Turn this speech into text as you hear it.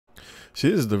See,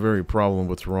 this is the very problem.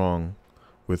 What's wrong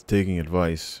with taking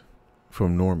advice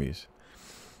from normies?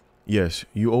 Yes,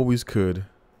 you always could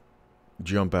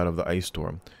jump out of the ice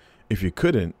storm. If you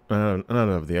couldn't, not out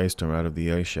of the ice storm, out of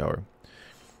the ice shower.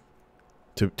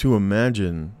 To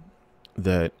imagine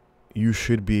that you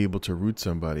should be able to root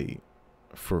somebody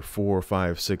for 4,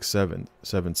 5, 6,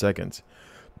 7 seconds,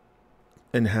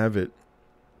 and have it,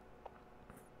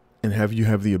 and have you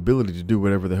have the ability to do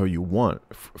whatever the hell you want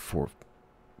for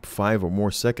 5 or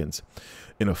more seconds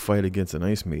in a fight against an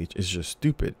ice mage is just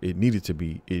stupid. It needed to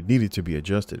be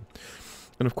adjusted.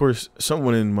 And of course,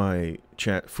 someone in my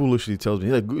chat foolishly tells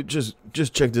me, like, just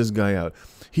check this guy out.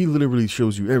 He literally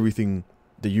shows you everything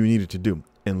that you needed to do.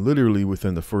 And literally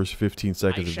within the first 15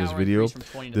 seconds of this video,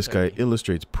 this guy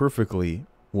illustrates perfectly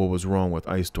what was wrong with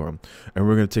Ice Storm. And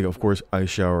we're going to take, of course, Ice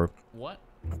Shower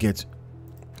gets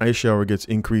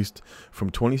increased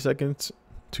from 20 seconds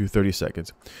to 30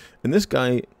 seconds. And this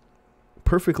guy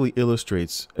perfectly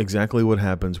illustrates exactly what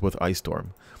happens with Ice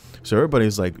Storm. So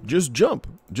everybody's like, just jump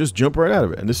right out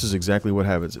of it. And this is exactly what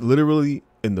happens. Literally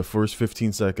in the first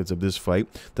 15 seconds of this fight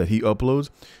that he uploads,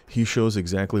 he shows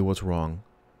exactly what's wrong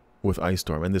with Ice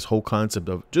Storm and this whole concept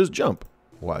of just jump.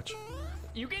 Watch.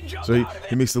 You can jump. So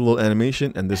he makes a little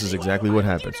animation, and this is exactly what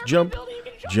happens. Jump,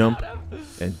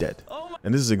 and dead.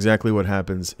 And this is exactly what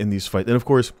happens in these fights. And of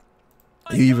course,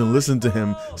 you even listen to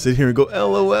him sit here and go,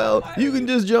 LOL, you can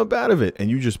just jump out of it. And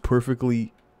you just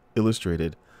perfectly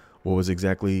illustrated what was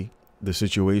exactly the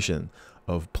situation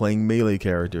of playing melee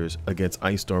characters against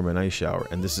Ice Storm and Ice Shower.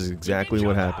 And this is exactly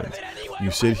what happens.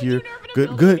 You sit here,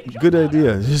 good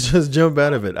idea. Just jump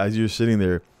out of it as you're sitting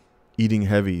there eating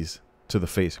heavies to the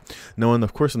face. Now, and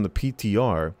of course, on the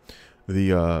PTR,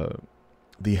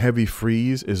 the heavy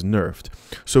freeze is nerfed.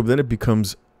 So then it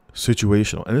becomes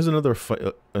situational. And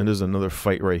there's another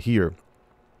fight right here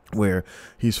where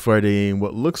he's fighting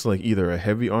what looks like either a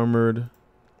heavy armored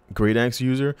Great Axe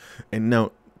user. And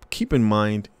now keep in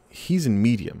mind, he's in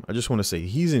medium. I just want to say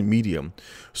he's in medium.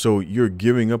 So you're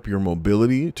giving up your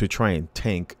mobility to try and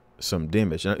tank some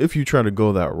damage. Now, if you try to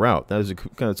go that route,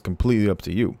 that's completely up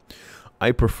to you.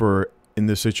 I prefer in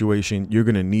this situation, you're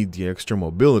going to need the extra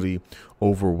mobility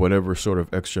over whatever sort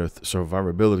of extra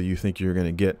survivability you think you're going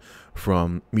to get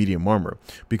from medium armor,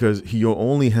 because he'll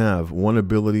only have one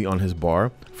ability on his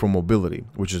bar for mobility,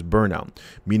 which is burnout,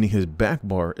 meaning his back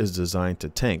bar is designed to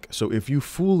tank. So if you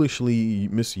foolishly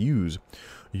misuse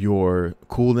your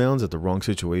cooldowns at the wrong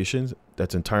situations,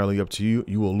 that's entirely up to you.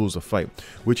 You will lose a fight,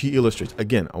 which he illustrates.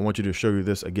 Again, I want you to show you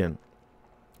this again.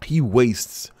 He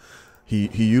wastes, he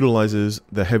utilizes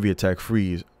the heavy attack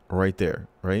freeze right there,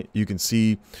 right? You can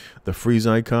see the freeze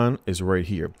icon is right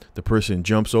here. The person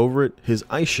jumps over it. His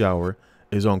Ice Shower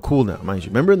is on cooldown, mind you.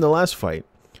 Remember in the last fight,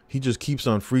 he just keeps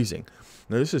on freezing.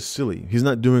 Now this is silly. He's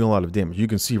not doing a lot of damage. You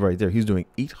can see right there, he's doing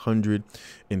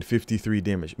 853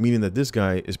 damage, meaning that this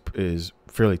guy is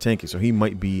fairly tanky. So he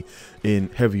might be in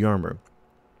heavy armor.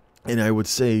 And I would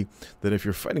say that if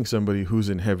you're fighting somebody who's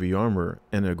in heavy armor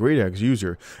and a Great Axe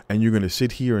user, and you're going to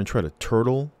sit here and try to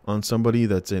turtle on somebody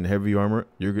that's in heavy armor,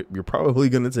 you're probably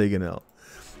going to take an L.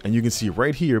 And you can see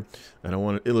right here, and I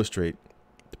want to illustrate,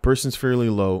 the person's fairly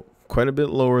low, quite a bit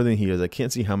lower than he is. I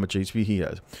can't see how much HP he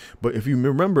has. But if you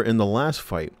remember in the last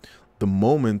fight, the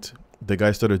moment the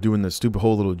guy started doing that stupid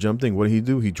whole little jump thing, what did he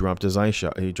do? He dropped his Ice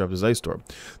Shot. He dropped his Ice Storm.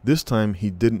 This time, he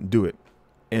didn't do it.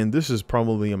 And this is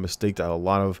probably a mistake that a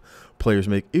lot of players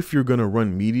make. If you're going to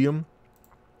run medium,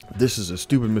 this is a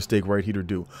stupid mistake right here to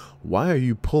do. Why are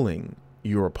you pulling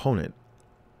your opponent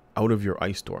out of your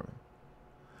Ice Storm?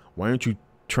 Why aren't you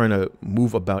trying to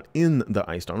move about in the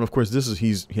Ice Storm? And of course, this is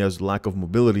he has lack of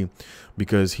mobility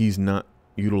because he's not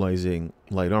utilizing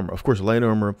light armor. Of course, light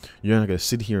armor, you're not going to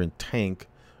sit here and tank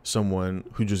someone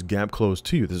who just gap close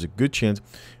to you. There's a good chance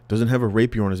doesn't have a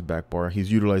rapier on his back bar.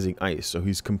 He's utilizing ice, so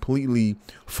he's completely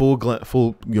full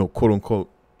quote unquote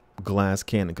glass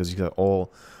cannon, because he's got a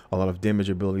lot of damage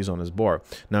abilities on his bar.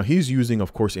 Now he's using,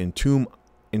 of course, Entomb.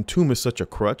 Entomb is such a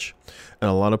crutch, and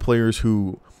a lot of players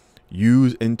who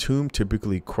use Entomb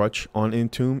typically crutch on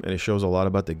Entomb, and it shows a lot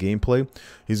about the gameplay.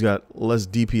 He's got less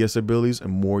DPS abilities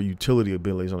and more utility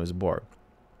abilities on his bar.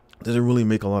 Doesn't really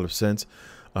make a lot of sense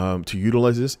to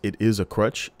utilize this. It is a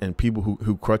crutch, and people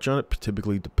who crutch on it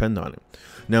typically depend on it.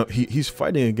 Now he's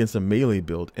fighting against a melee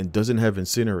build and doesn't have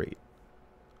Incinerate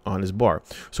on his bar,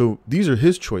 so these are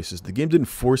his choices. The game didn't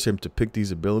force him to pick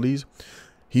these abilities.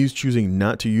 He's choosing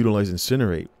not to utilize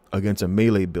Incinerate against a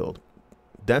melee build.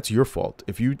 That's your fault.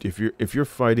 If you're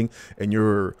fighting and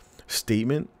your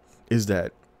statement is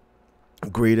that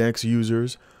Great Axe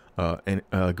users and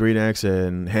Great Axe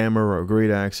and Hammer, or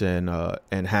Great Axe and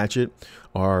Hatchet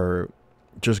are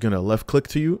just gonna left click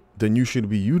to you, then you should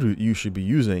be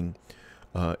using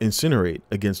Incinerate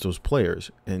against those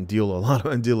players and deal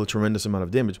a tremendous amount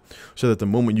of damage, so that the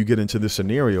moment you get into this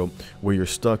scenario where you're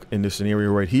stuck in this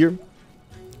scenario right here,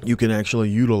 you can actually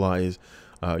utilize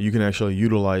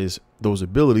those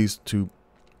abilities to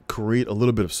create a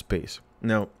little bit of space.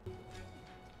 Now,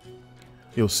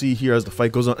 you'll see here as the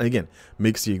fight goes on, again,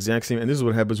 makes the exact same, and this is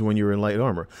what happens when you're in light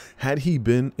armor. Had he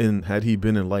been in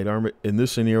light armor in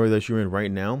this scenario that you're in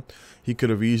right now, he could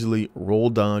have easily roll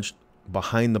dodged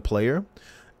behind the player,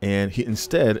 and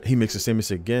instead he makes the same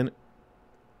mistake again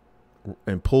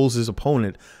and pulls his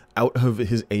opponent out of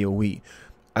his AoE.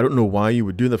 I don't know why you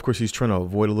would do that. Of course, he's trying to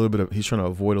avoid a little bit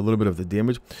of the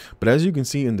damage, but as you can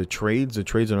see in the trades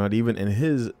are not even, and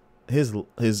his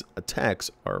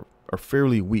attacks are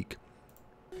fairly weak,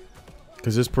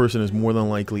 because this person is more than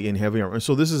likely in heavy armor. And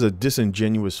so this is a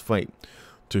disingenuous fight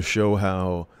to show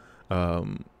how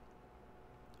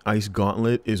Ice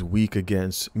Gauntlet is weak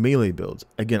against melee builds.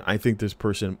 Again, I think this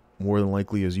person more than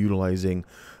likely is utilizing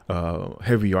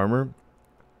heavy armor,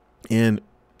 and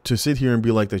to sit here and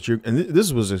be like that,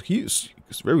 this was a huge,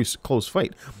 very close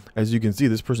fight. As you can see,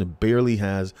 this person barely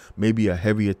has maybe a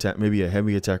heavy attack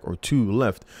or two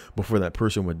left before that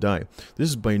person would die. This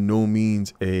is by no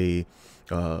means a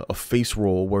face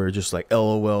roll where it's just like,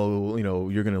 LOL, you know,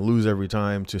 you're gonna lose every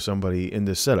time to somebody in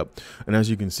this setup. And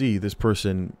as you can see, this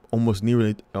person almost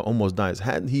dies.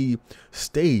 Had he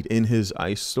stayed in his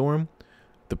ice storm,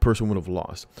 the person would have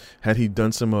lost. Had he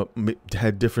done some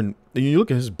had different, and you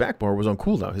look at his back bar was on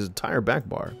cooldown. His entire back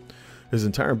bar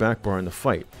in the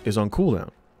fight is on cooldown.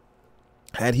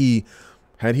 Had he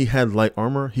had light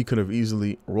armor, he could have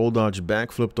easily roll dodged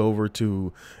back, flipped over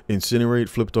to Incinerate,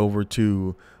 flipped over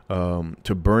to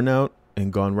Burnout,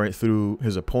 and gone right through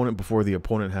his opponent before the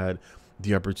opponent had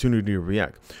the opportunity to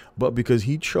react. But because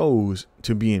he chose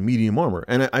to be in medium armor,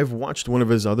 and I've watched one of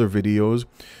his other videos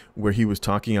where he was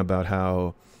talking about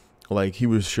how, like, he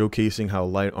was showcasing how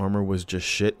light armor was just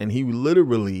shit, and he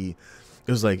literally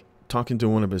was like talking to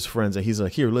one of his friends, and he's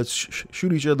like, here, let's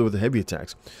shoot each other with the heavy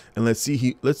attacks, and let's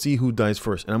see who dies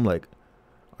first. And I'm like,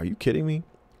 are you kidding me?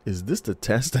 Is this the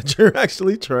test that you're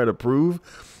actually trying to prove,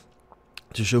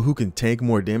 to show who can tank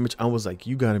more damage? I was like,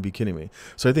 you gotta be kidding me.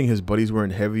 So I think his buddy's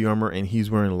wearing heavy armor and he's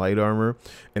wearing light armor,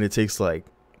 and it takes like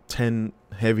 10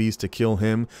 heavies to kill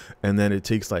him, and then it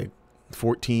takes like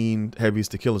 14 heavies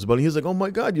to kill his buddy. He's like, oh my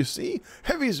god, you see,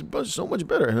 heavies are so much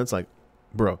better. And it's like,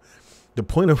 bro, the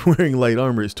point of wearing light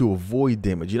armor is to avoid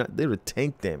damage. You're not there to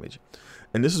tank damage.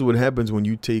 And this is what happens when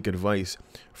you take advice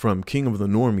from King of the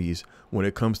Normies when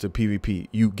it comes to PvP.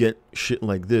 You get shit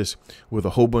like this with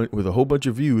a whole bunch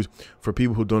of views for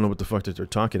people who don't know what the fuck that they're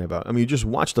talking about. I mean, you just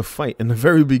watch the fight in the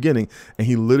very beginning, and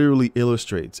he literally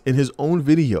illustrates in his own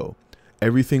video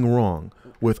everything wrong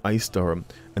with Ice Storm,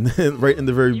 and then right in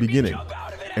the very beginning,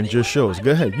 and just shows,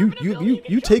 go ahead,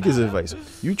 you take his advice.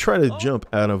 You try to jump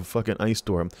out of fucking Ice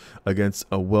Storm against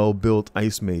a well-built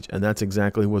Ice Mage, and that's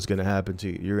exactly what's going to happen to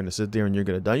you. You're going to sit there and you're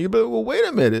going to die. You're like, well, wait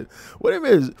a minute,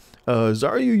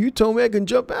 Xaryu, you told me I can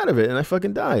jump out of it, and I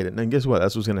fucking died. And then guess what?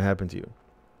 That's what's going to happen to you.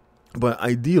 But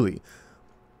ideally,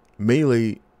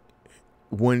 melee,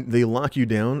 when they lock you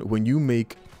down, when you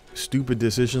make stupid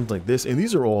decisions like this, and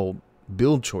these are all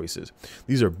build choices.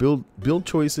 These are build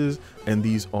choices, and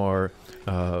these are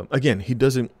again, he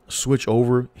doesn't switch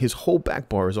over. His whole back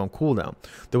bar is on cooldown.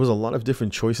 There was a lot of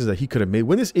different choices that he could have made.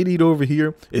 When this idiot over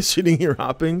here is sitting here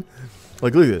hopping,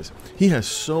 like, look at this. He has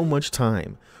so much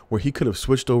time where he could have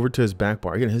switched over to his back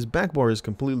bar. Again, his back bar is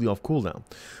completely off cooldown.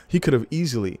 He could have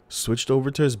easily switched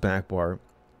over to his back bar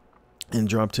and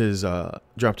dropped his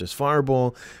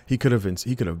fireball. He could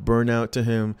have burned out to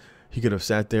him. He could have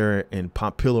sat there and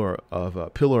popped pillar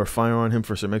of fire on him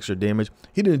for some extra damage.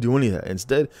 He didn't do any of that.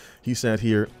 Instead, he sat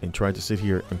here and tried to sit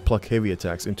here and pluck heavy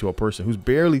attacks into a person who's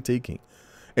barely taking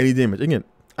any damage. Again,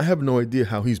 I have no idea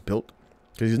how he's built,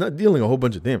 because he's not dealing a whole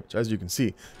bunch of damage. As you can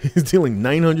see, he's dealing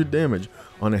 900 damage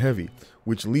on a heavy,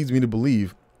 which leads me to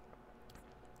believe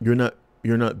you're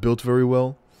not built very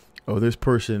well. Oh, this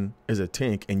person is a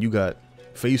tank, and you got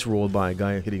face rolled by a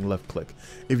guy hitting left click.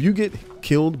 If you get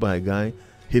killed by a guy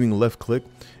hitting left click,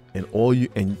 and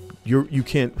you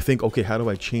can't think, okay, how do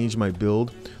I change my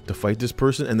build to fight this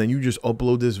person? And then you just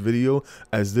upload this video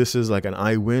as this is like an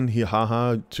I win,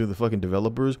 haha, to the fucking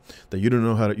developers that you don't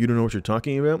know what you're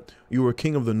talking about. You are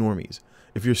king of the normies.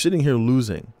 If you're sitting here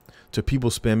losing to people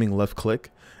spamming left click,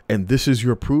 and this is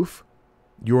your proof,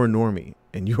 you're a normie,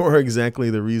 and you're exactly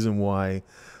the reason why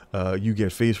you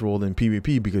get face rolled in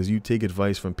PvP, because you take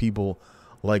advice from people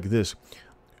like this.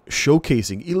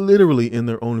 showcasing literally in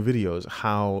their own videos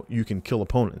how you can kill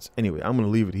opponents. Anyway, I'm going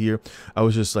to leave it here. I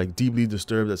was just like deeply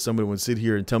disturbed that somebody would sit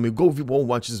here and tell me, go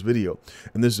watch this video.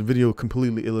 And this video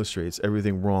completely illustrates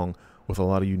everything wrong with a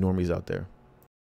lot of you normies out there.